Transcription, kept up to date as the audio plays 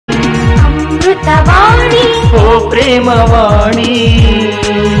Amruthavani, O Premavani,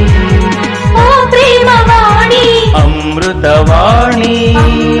 O Premavani, Amruthavani.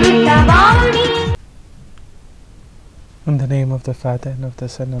 Amruthavani. In the name of the Father, and of the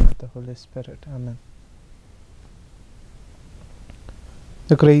Son, and of the Holy Spirit. Amen.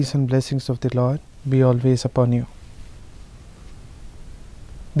 The grace and blessings of the Lord be always upon you.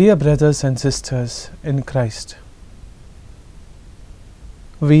 Dear brothers and sisters in Christ,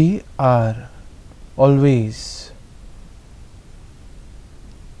 we are always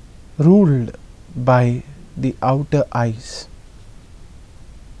ruled by the outer eyes,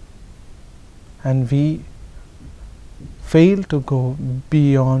 and we fail to go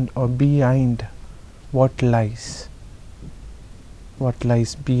beyond or behind what lies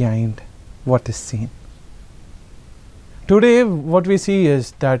behind what is seen. Today what we see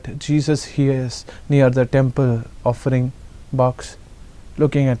is that Jesus hears near the temple offering box,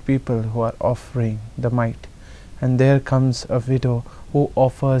 looking at people who are offering the mite, and there comes a widow who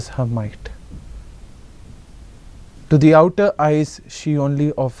offers her mite. To the outer eyes she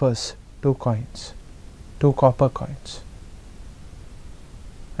only offers 2 coins, 2 copper coins.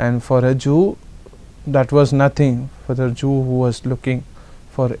 And for a Jew, that was nothing. For the Jew who was looking,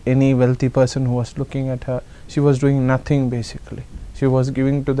 for any wealthy person who was looking at her, she was doing nothing basically. She was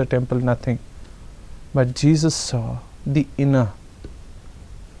giving to the temple nothing. But Jesus saw the inner,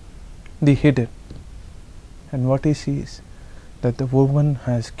 the hidden. And what he sees, that the woman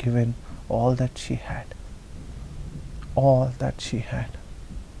has given all that she had. All that she had.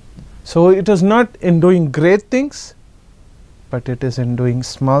 So it is not in doing great things, but it is in doing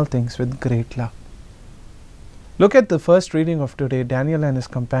small things with great love. Look at the first reading of today. Daniel and his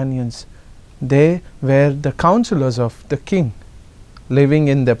companions, they were the counselors of the king, living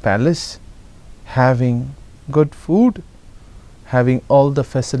in the palace, having good food, having all the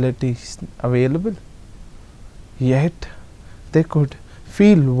facilities available. Yet they could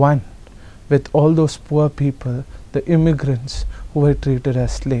feel one with all those poor people, the immigrants who were treated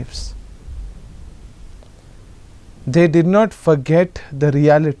as slaves. They did not forget the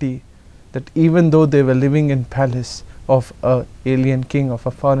reality that even though they were living in palace of an alien king, of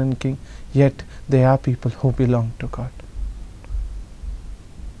a foreign king, yet they are people who belong to God.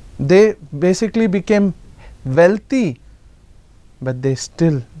 They basically became wealthy, but they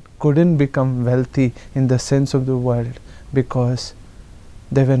still couldn't become wealthy in the sense of the word, because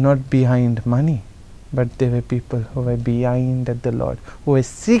they were not behind money, but they were people who were behind at the Lord, who were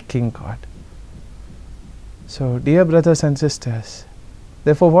seeking God. So, dear brothers and sisters,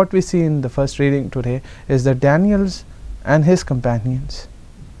 therefore what we see in the first reading today is that Daniel and his companions,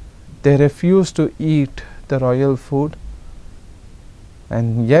 they refused to eat the royal food,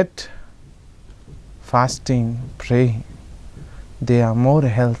 and yet fasting, praying, they are more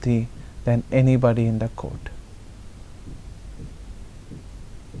healthy than anybody in the court.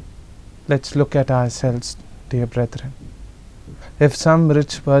 Let's look at ourselves, dear brethren. If some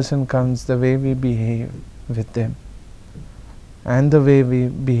rich person comes, the way we behave with them and the way we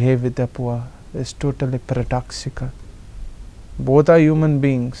behave with the poor is totally paradoxical. Both are human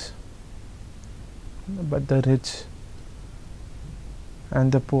beings, but the rich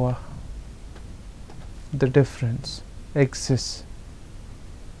and the poor, the difference exists.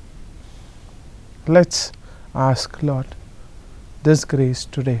 Let's ask Lord this grace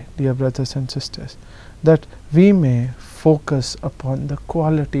today, dear brothers and sisters, that we may focus upon the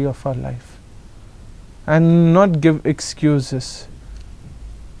quality of our life and not give excuses.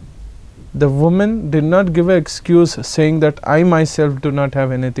 The woman did not give an excuse saying that I myself do not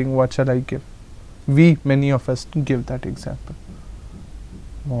have anything, what shall I give? We, many of us, give that example.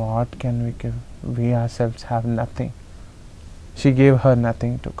 What can we give? We ourselves have nothing. She gave her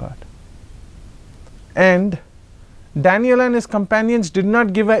nothing to God. And Daniel and his companions did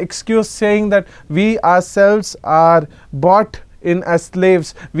not give an excuse saying that we ourselves are bought in as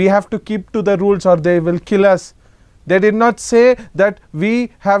slaves. We have to keep to the rules or they will kill us. They did not say that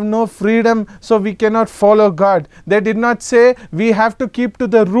we have no freedom, so we cannot follow God. They did not say we have to keep to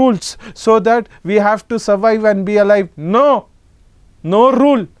the rules so that we have to survive and be alive. No, no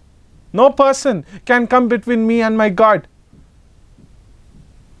rule, no person can come between me and my God.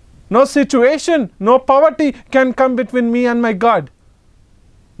 No situation, no poverty can come between me and my God.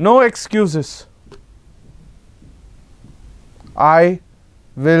 No excuses. I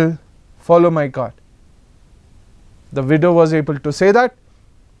will follow my God. The widow was able to say that,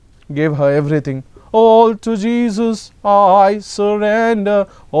 gave her everything. All to Jesus I surrender,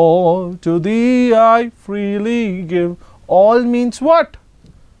 all to thee I freely give. All means what?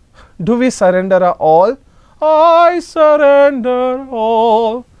 Do we surrender our all? I surrender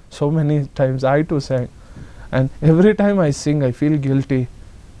all So many times I too sang, and every time I sing I feel guilty.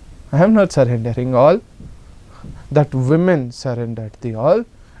 I am not surrendering all. That women surrendered the all.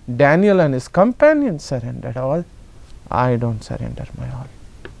 Daniel and his companions surrendered all. I don't surrender my all.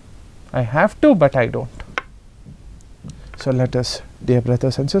 I have to, but I don't. So let us, dear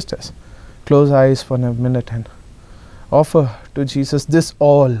brothers and sisters, close eyes for a minute and offer to Jesus this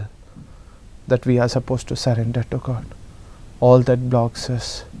all that we are supposed to surrender to God. All that blocks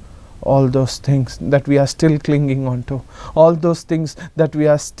us, all those things that we are still clinging on to, all those things that we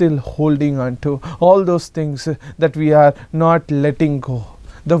are still holding on to, all those things that we are not letting go.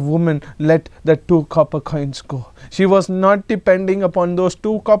 The woman let the 2 copper coins go. She was not depending upon those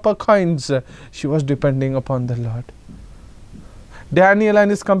 2 copper coins. She was depending upon the Lord. Daniel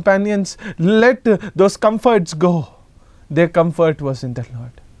and his companions let those comforts go. Their comfort was in the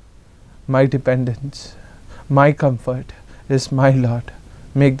Lord. My dependence, my comfort is my Lord.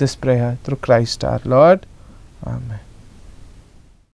 Make this prayer through Christ our Lord. Amen.